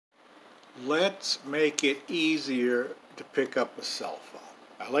Let's make it easier to pick up a cell phone.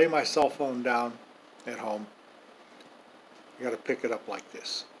 I lay my cell phone down at home. I got to pick it up like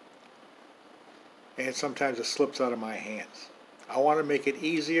this. And sometimes it slips out of my hands. I want to make it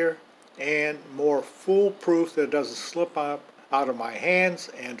easier and more foolproof that it doesn't slip out of my hands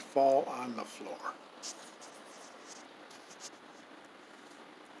and fall on the floor.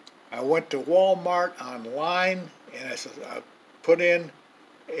 I went to Walmart online and I put in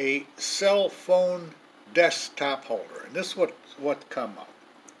a cell phone desktop holder, and this is what come up.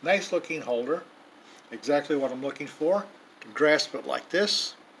 Nice looking holder, exactly what I'm looking for. To grasp it like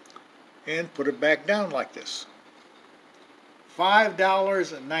this and put it back down like this.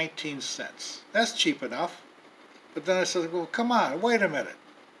 $5.19. That's cheap enough. But then I said, well, come on, wait a minute.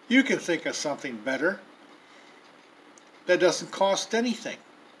 You can think of something better that doesn't cost anything.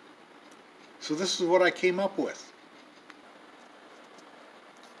 So this is what I came up with.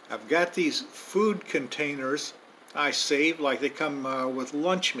 I've got these food containers I save, like they come with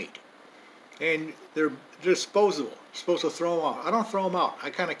lunch meat. And they're disposable. You're supposed to throw them out. I don't throw them out. I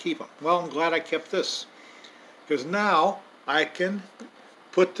kind of keep them. Well, I'm glad I kept this. Because now I can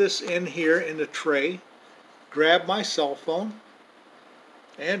put this in here in the tray, grab my cell phone,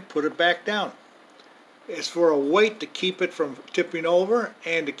 and put it back down. As for a weight to keep it from tipping over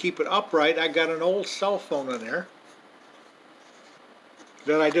and to keep it upright, I got an old cell phone in there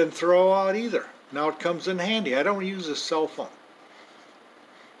that I didn't throw out either. Now it comes in handy. I don't use a cell phone.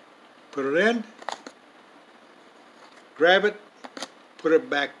 Put it in, grab it, put it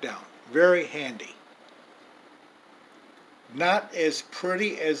back down. Very handy. Not as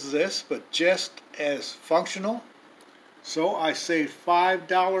pretty as this, but just as functional. So I saved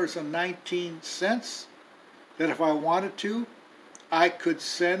 $5.19 that if I wanted to, I could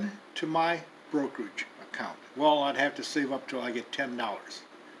send to my brokerage account. Well, I'd have to save up till I get $10.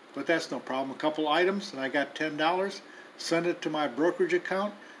 But that's no problem. A couple items and I got $10. Send it to my brokerage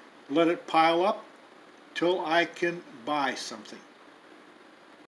account. Let it pile up till I can buy something.